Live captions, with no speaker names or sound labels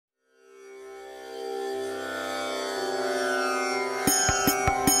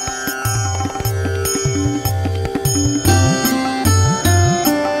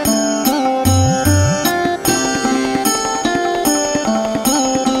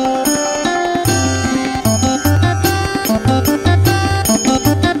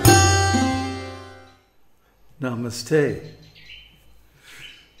Namaste.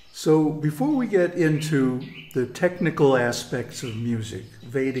 So before we get into the technical aspects of music,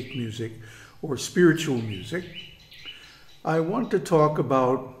 Vedic music or spiritual music, I want to talk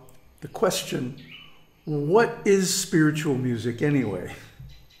about the question, what is spiritual music anyway?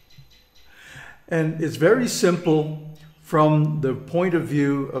 And it's very simple from the point of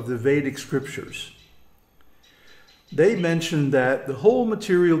view of the Vedic scriptures. They mention that the whole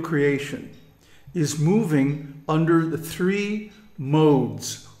material creation is moving under the three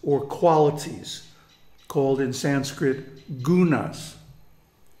modes or qualities called in Sanskrit guṇas.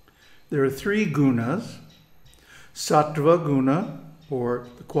 There are three guṇas: Sattva guna, or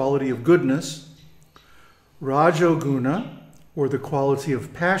the quality of goodness; Rajoguna, or the quality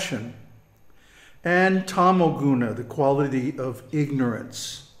of passion; and Tamoguna, the quality of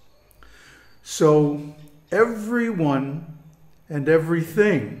ignorance. So everyone and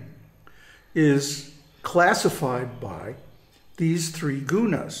everything is classified by these three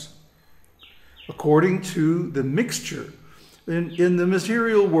gunas according to the mixture. In the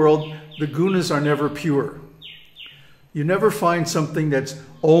material world, the gunas are never pure. You never find something that's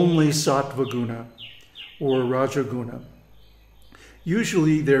only sattva guna or rajaguna.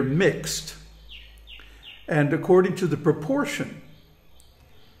 Usually they're mixed, and according to the proportion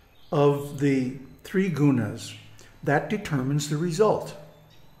of the three gunas, that determines the result.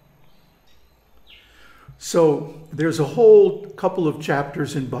 So there's a whole couple of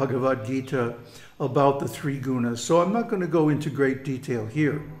chapters in Bhagavad Gita about the three gunas, so I'm not going to go into great detail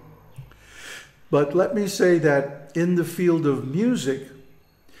here. But let me say that in the field of music,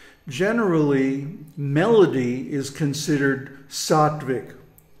 generally melody is considered sattvic,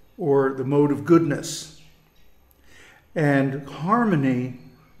 or the mode of goodness, and harmony,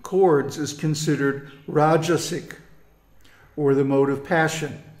 chords, is considered rājasic, or the mode of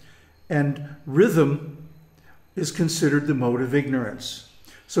passion, and rhythm is considered the mode of ignorance.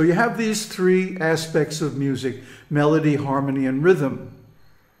 So you have these three aspects of music: melody, harmony, and rhythm.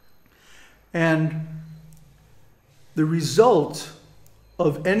 And the result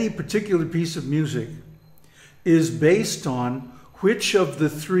of any particular piece of music is based on which of the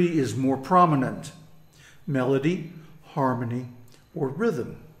three is more prominent: melody, harmony, or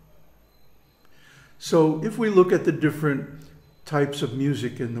rhythm. So if we look at the different types of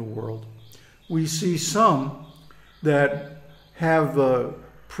music in the world, we see some that have a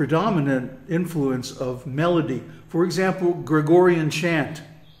predominant influence of melody. For example, Gregorian chant.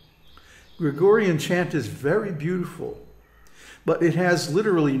 Gregorian chant is very beautiful, but it has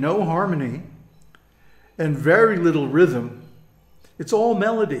literally no harmony and very little rhythm. It's all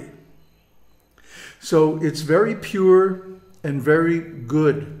melody. So it's very pure and very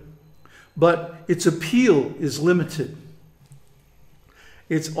good, but its appeal is limited.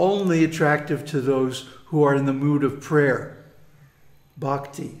 It's only attractive to those who are in the mood of prayer,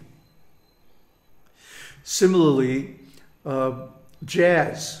 bhakti. Similarly,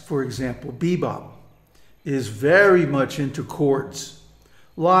 jazz, for example, bebop, is very much into chords.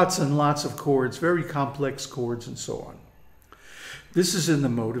 Lots and lots of chords, very complex chords and so on. This is in the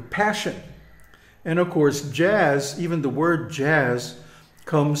mode of passion. And of course, jazz, even the word jazz,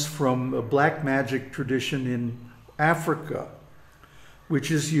 comes from a black magic tradition in Africa,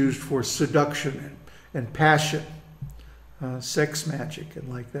 which is used for seduction and passion, sex magic and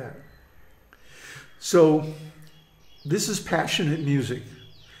like that. So this is passionate music,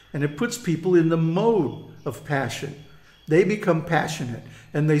 and it puts people in the mode of passion. They become passionate,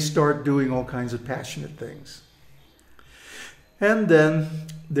 and they start doing all kinds of passionate things. And then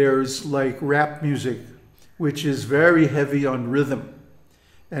there's like rap music, which is very heavy on rhythm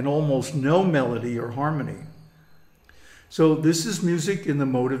and almost no melody or harmony. So this is music in the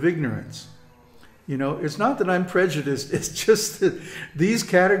mode of ignorance. You know, it's not that I'm prejudiced, it's just that these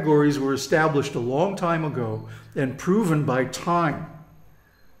categories were established a long time ago and proven by time.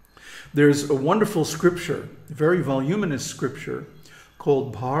 There's a wonderful scripture, a very voluminous scripture,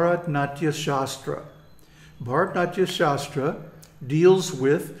 called Bharat-Natya Shastra. Bharat-Natya Shastra deals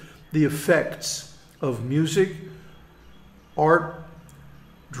with the effects of music, art,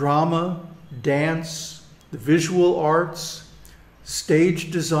 drama, dance, the visual arts,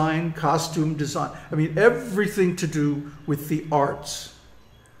 stage design, costume design. I mean, everything to do with the arts.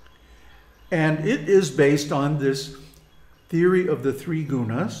 And it is based on this theory of the three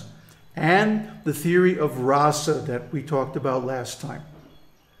gunas and the theory of rasa that we talked about last time.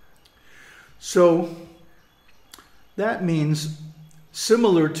 So that means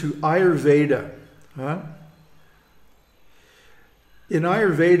similar to Ayurveda. In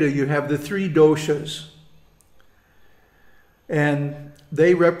Ayurveda, you have the three doshas. And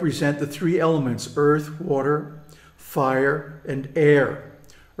they represent the three elements: earth, water, fire, and air.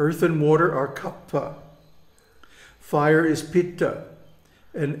 Earth and water are kapha. Fire is pitta,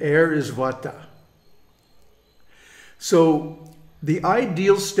 and air is vata. So the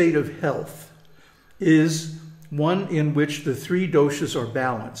ideal state of health is one in which the three doshas are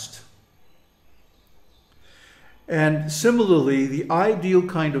balanced. And similarly, the ideal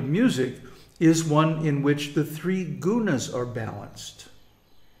kind of music is one in which the three gunas are balanced.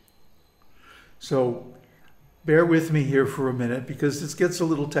 So bear with me here for a minute because this gets a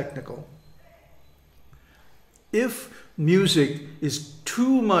little technical. If music is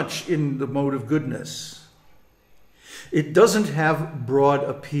too much in the mode of goodness, it doesn't have broad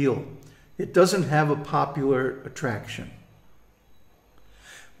appeal. It doesn't have a popular attraction.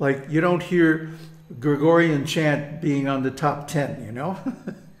 Like, you don't hear Gregorian chant being on the top 10, you know?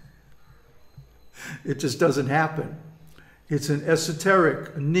 It just doesn't happen. It's an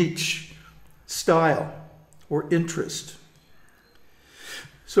esoteric, niche style or interest.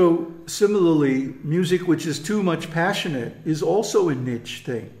 So similarly, music which is too much passionate is also a niche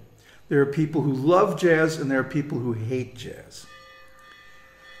thing. There are people who love jazz and there are people who hate jazz.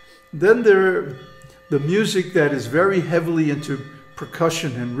 Then there are the music that is very heavily into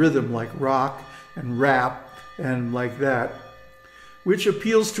percussion and rhythm, like rock and rap and like that, which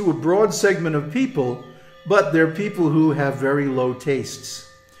appeals to a broad segment of people, but they're people who have very low tastes,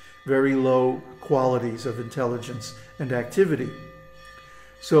 very low qualities of intelligence and activity.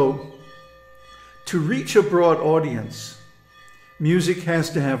 So to reach a broad audience, music has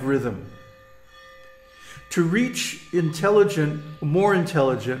to have rhythm. To reach intelligent, more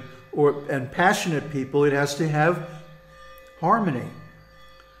intelligent, and passionate people, it has to have harmony.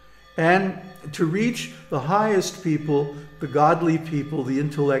 And to reach the highest people, the godly people, the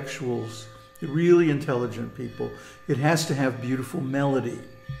intellectuals, the really intelligent people, it has to have beautiful melody.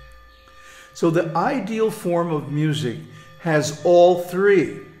 So the ideal form of music has all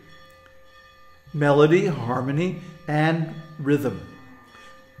three: melody, harmony, and rhythm,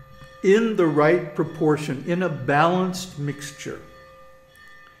 in the right proportion, in a balanced mixture.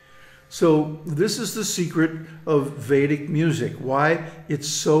 So this is the secret of Vedic music, why it's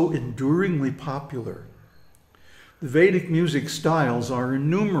so enduringly popular. The Vedic music styles are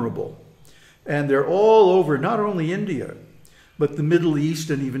innumerable, and they're all over not only India, but the Middle East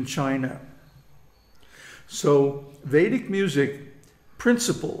and even China. So Vedic music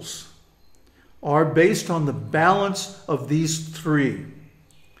principles are based on the balance of these three.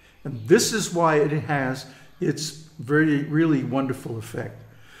 And this is why it has its really wonderful effect.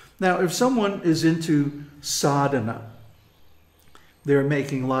 Now, if someone is into sadhana, they're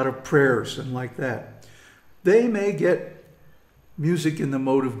making a lot of prayers and like that, they may get music in the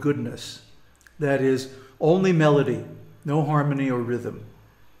mode of goodness. That is, only melody, no harmony or rhythm,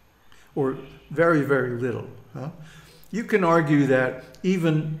 or very, very little. Huh? You can argue that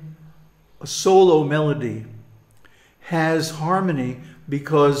even a solo melody has harmony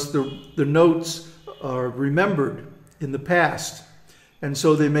because the notes are remembered in the past. And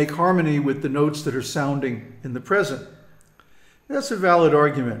so they make harmony with the notes that are sounding in the present. That's a valid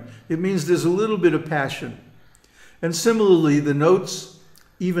argument. It means there's a little bit of passion. And similarly, the notes,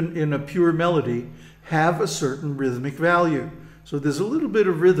 even in a pure melody, have a certain rhythmic value. So there's a little bit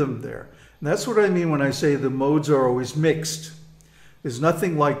of rhythm there. And that's what I mean when I say the modes are always mixed. There's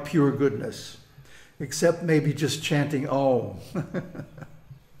nothing like pure goodness, except maybe just chanting Om.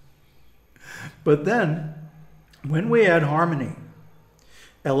 But then, when we add harmony,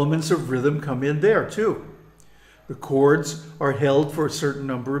 elements of rhythm come in there too. The chords are held for a certain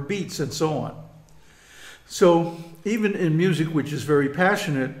number of beats and so on. So even in music which is very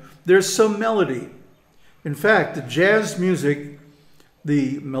passionate, there's some melody. In fact, the jazz music,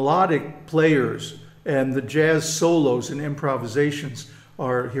 the melodic players and the jazz solos and improvisations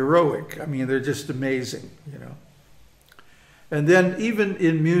are heroic. I mean, they're just amazing, you know. And then even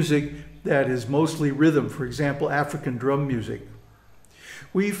in music that is mostly rhythm, for example, African drum music,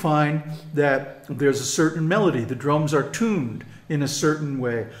 we find that there's a certain melody. The drums are tuned in a certain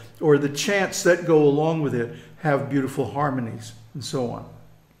way, or the chants that go along with it have beautiful harmonies, and so on.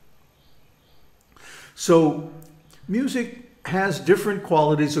 So music has different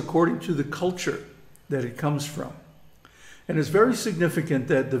qualities according to the culture that it comes from. And it's very significant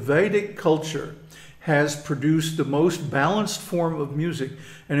that the Vedic culture has produced the most balanced form of music,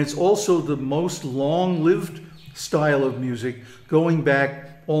 and it's also the most long-lived style of music, going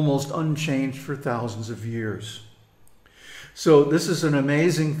back almost unchanged for thousands of years. So this is an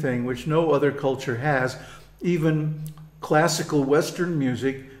amazing thing which no other culture has. Even classical Western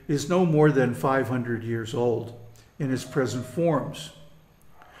music is no more than 500 years old in its present forms.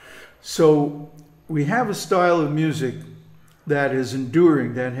 So we have a style of music that is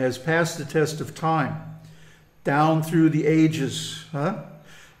enduring, that has passed the test of time, down through the ages,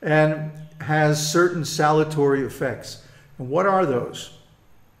 and has certain salutary effects. And what are those?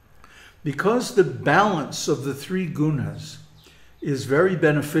 Because the balance of the three gunas is very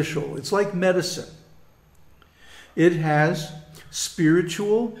beneficial. It's like medicine. It has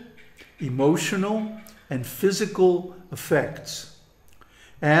spiritual, emotional, and physical effects.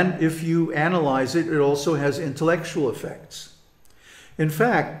 And if you analyze it, it also has intellectual effects. In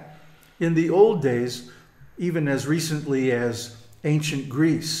fact, in the old days, even as recently as ancient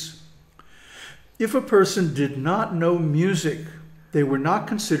Greece, if a person did not know music, they were not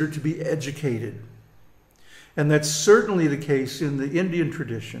considered to be educated. And that's certainly the case in the Indian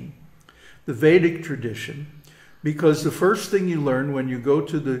tradition, the Vedic tradition, because the first thing you learn when you go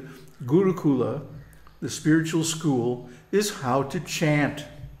to the Gurukula, the spiritual school, is how to chant.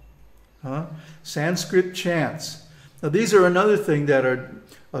 Sanskrit chants. Now these are another thing that are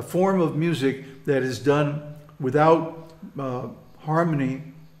a form of music that is done without harmony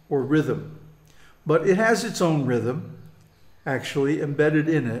or rhythm. But it has its own rhythm, actually, embedded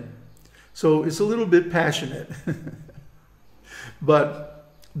in it. So it's a little bit passionate.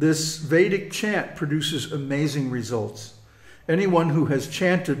 But this Vedic chant produces amazing results. Anyone who has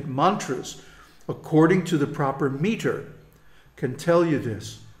chanted mantras according to the proper meter can tell you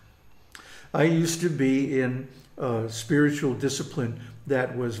this. I used to be in a spiritual discipline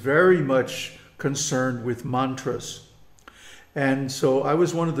that was very much concerned with mantras. And so I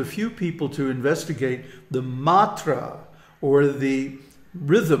was one of the few people to investigate the matra, or the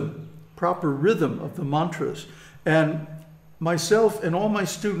rhythm, proper rhythm of the mantras. And myself and all my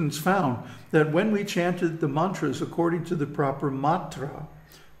students found that when we chanted the mantras according to the proper matra,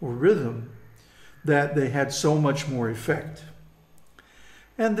 or rhythm, that they had so much more effect.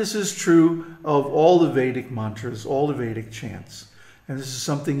 And this is true of all the Vedic mantras, all the Vedic chants. And this is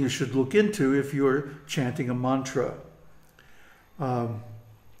something you should look into if you're chanting a mantra. I'm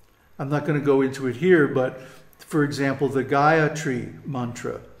not going to go into it here, but for example, the Gayatri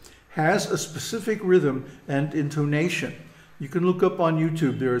mantra has a specific rhythm and intonation. You can look up on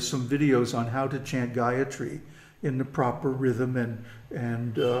YouTube. There are some videos on how to chant Gayatri in the proper rhythm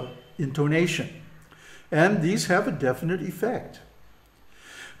and intonation. And these have a definite effect.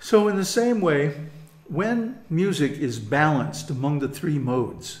 So in the same way, when music is balanced among the three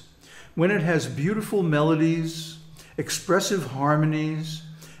modes, when it has beautiful melodies, expressive harmonies,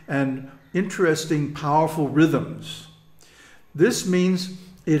 and interesting, powerful rhythms, this means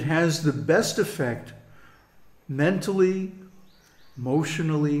it has the best effect mentally,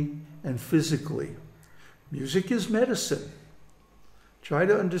 emotionally, and physically. Music is medicine. Try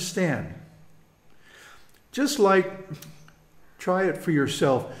to understand. Just like, try it for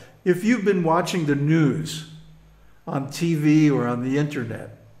yourself. If you've been watching the news on TV or on the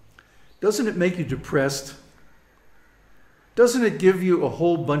internet, doesn't it make you depressed? Doesn't it give you a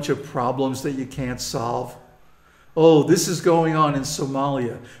whole bunch of problems that you can't solve? Oh, this is going on in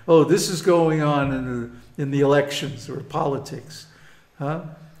Somalia. Oh, this is going on in the elections or politics. The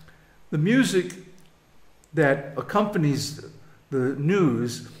music that accompanies the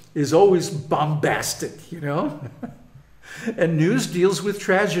news is always bombastic, you know? And news deals with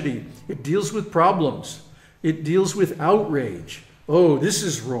tragedy. It deals with problems. It deals with outrage. Oh, this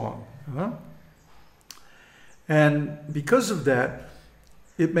is wrong. And because of that,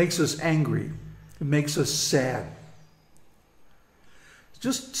 it makes us angry. It makes us sad.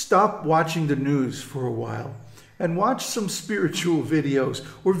 Just stop watching the news for a while and watch some spiritual videos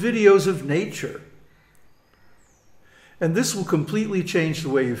or videos of nature. And this will completely change the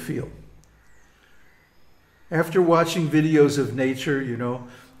way you feel. After watching videos of nature, you know,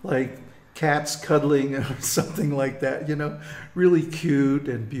 like cats cuddling or something like that, you know, really cute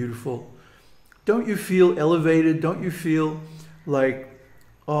and beautiful, don't you feel elevated? Don't you feel like,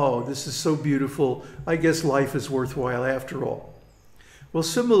 oh, this is so beautiful. I guess life is worthwhile after all. Well,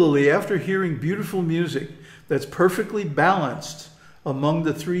 similarly, after hearing beautiful music that's perfectly balanced among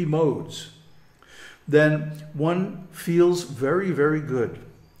the three modes, then one feels very, very good.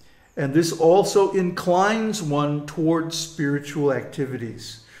 And this also inclines one towards spiritual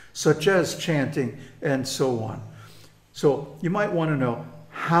activities, such as chanting and so on. So you might want to know,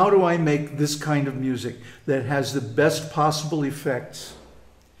 how do I make this kind of music that has the best possible effects?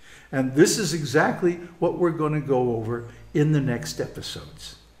 And this is exactly what we're going to go over in the next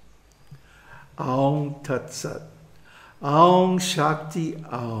episodes. Aum Tat Sat. Aum Shakti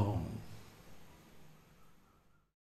Aum.